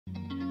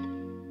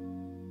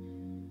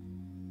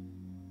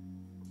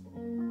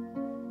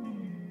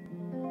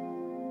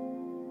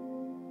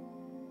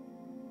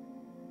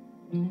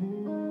We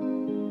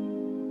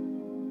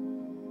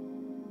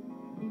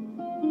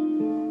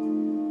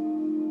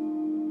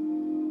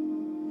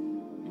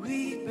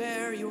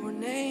bear your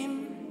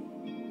name,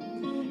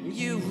 and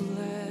you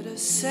let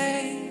us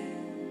say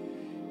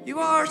you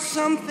are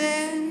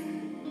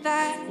something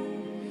that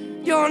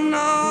you're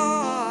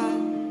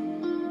not,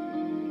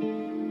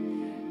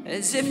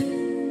 as if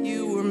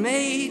you were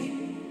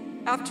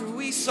made after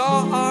we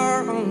saw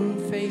our own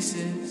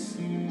faces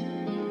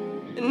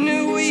and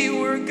knew we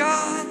were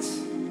gods.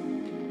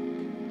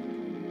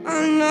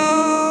 I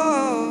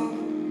know,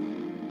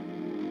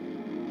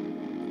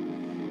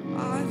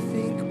 I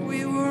think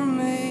we were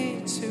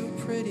made too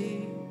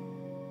pretty.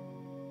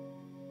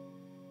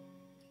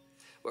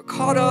 We're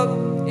caught up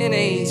in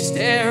a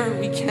stare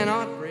we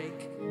cannot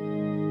break.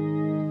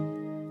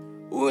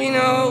 We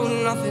know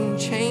nothing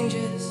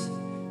changes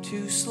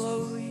too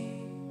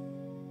slowly.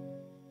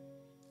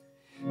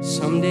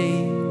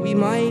 Someday we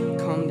might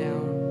come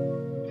down,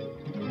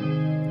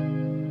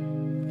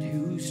 but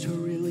who's to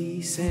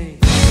really say?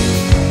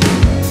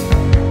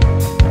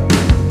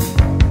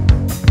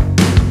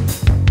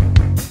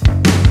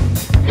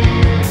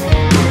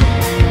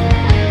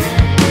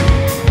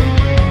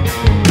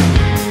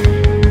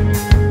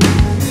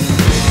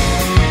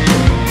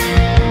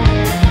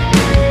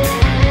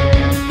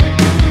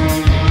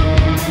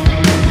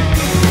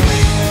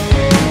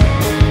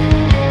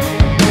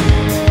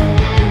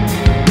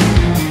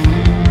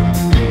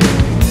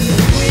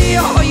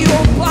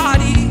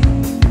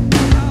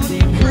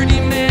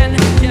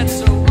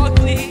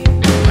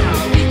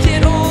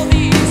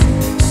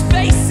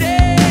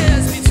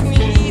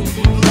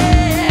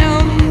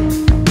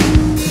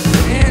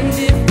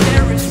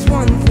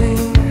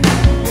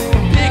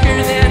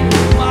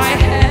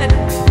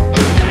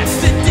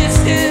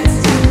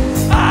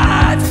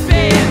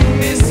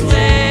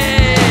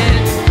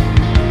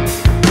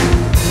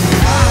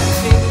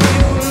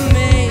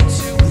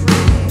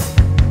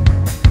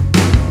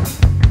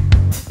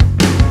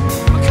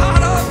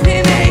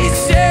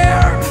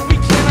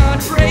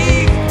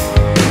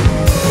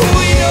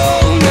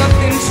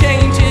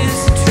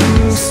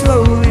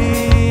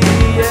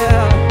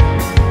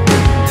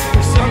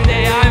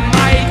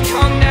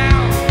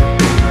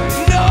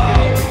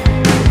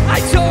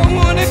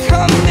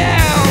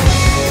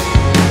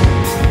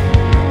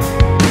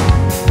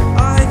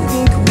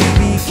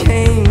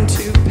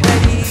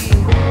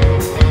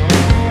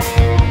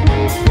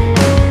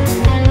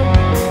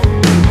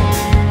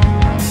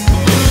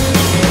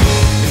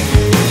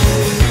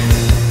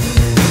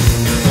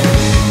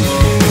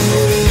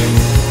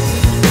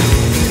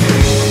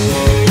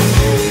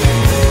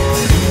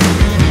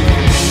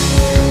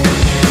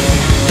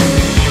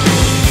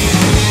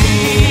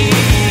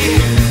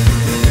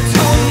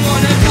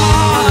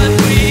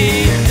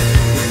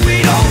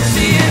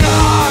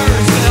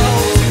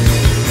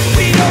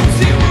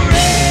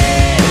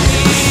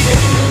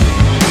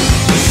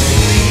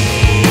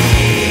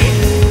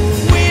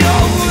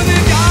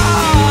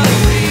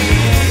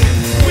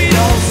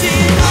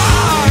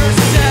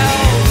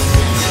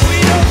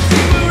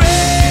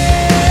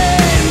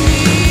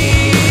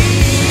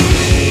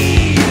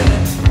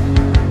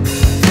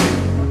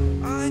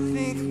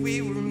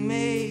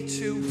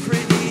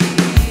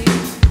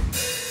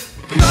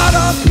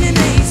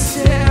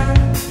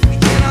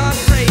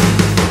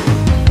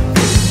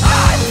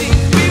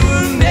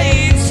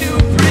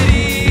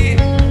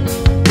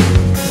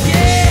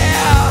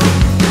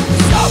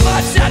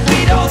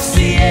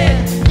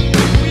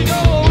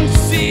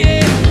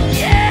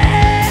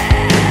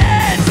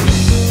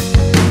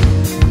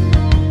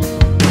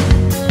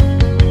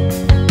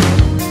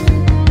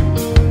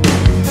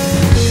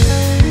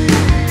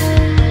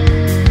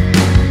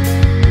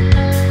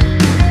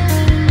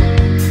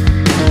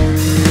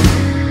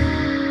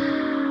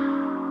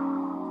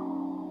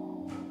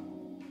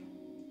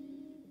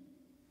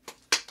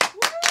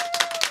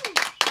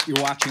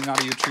 You're watching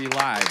Audiotree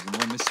Live, and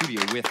we're in the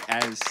studio with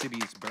As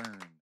Cities Burn.